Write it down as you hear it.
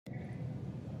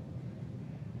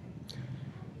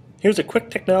Here's a quick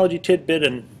technology tidbit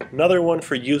and another one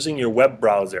for using your web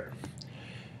browser.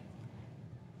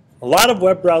 A lot of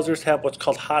web browsers have what's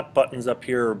called hot buttons up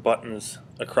here, or buttons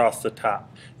across the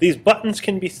top. These buttons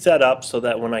can be set up so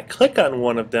that when I click on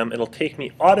one of them, it'll take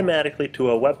me automatically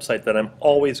to a website that I'm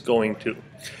always going to.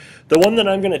 The one that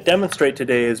I'm going to demonstrate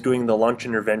today is doing the lunch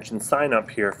intervention sign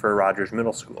up here for Rogers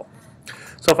Middle School.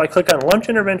 So if I click on lunch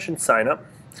intervention sign up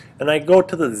and I go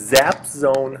to the Zap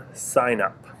Zone sign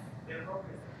up,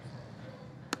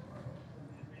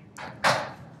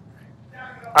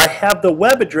 I have the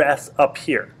web address up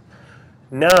here.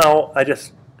 Now I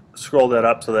just scroll that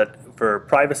up so that for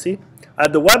privacy, I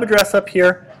have the web address up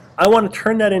here. I want to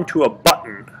turn that into a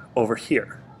button over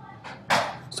here.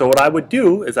 So what I would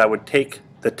do is I would take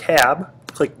the tab,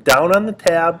 click down on the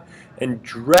tab, and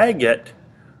drag it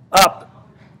up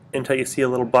until you see a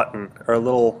little button or a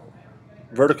little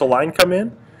vertical line come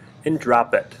in, and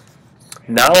drop it.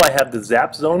 Now I have the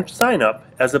Zap Zone sign up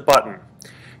as a button.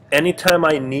 Anytime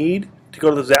I need to go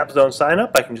to the Zap Zone sign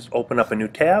up, I can just open up a new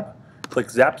tab, click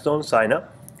Zap Zone sign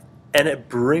up, and it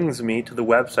brings me to the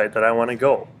website that I want to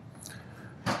go.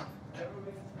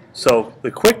 So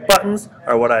the quick buttons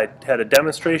are what I had a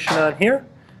demonstration on here,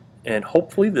 and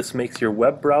hopefully this makes your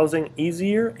web browsing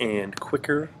easier and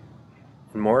quicker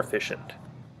and more efficient.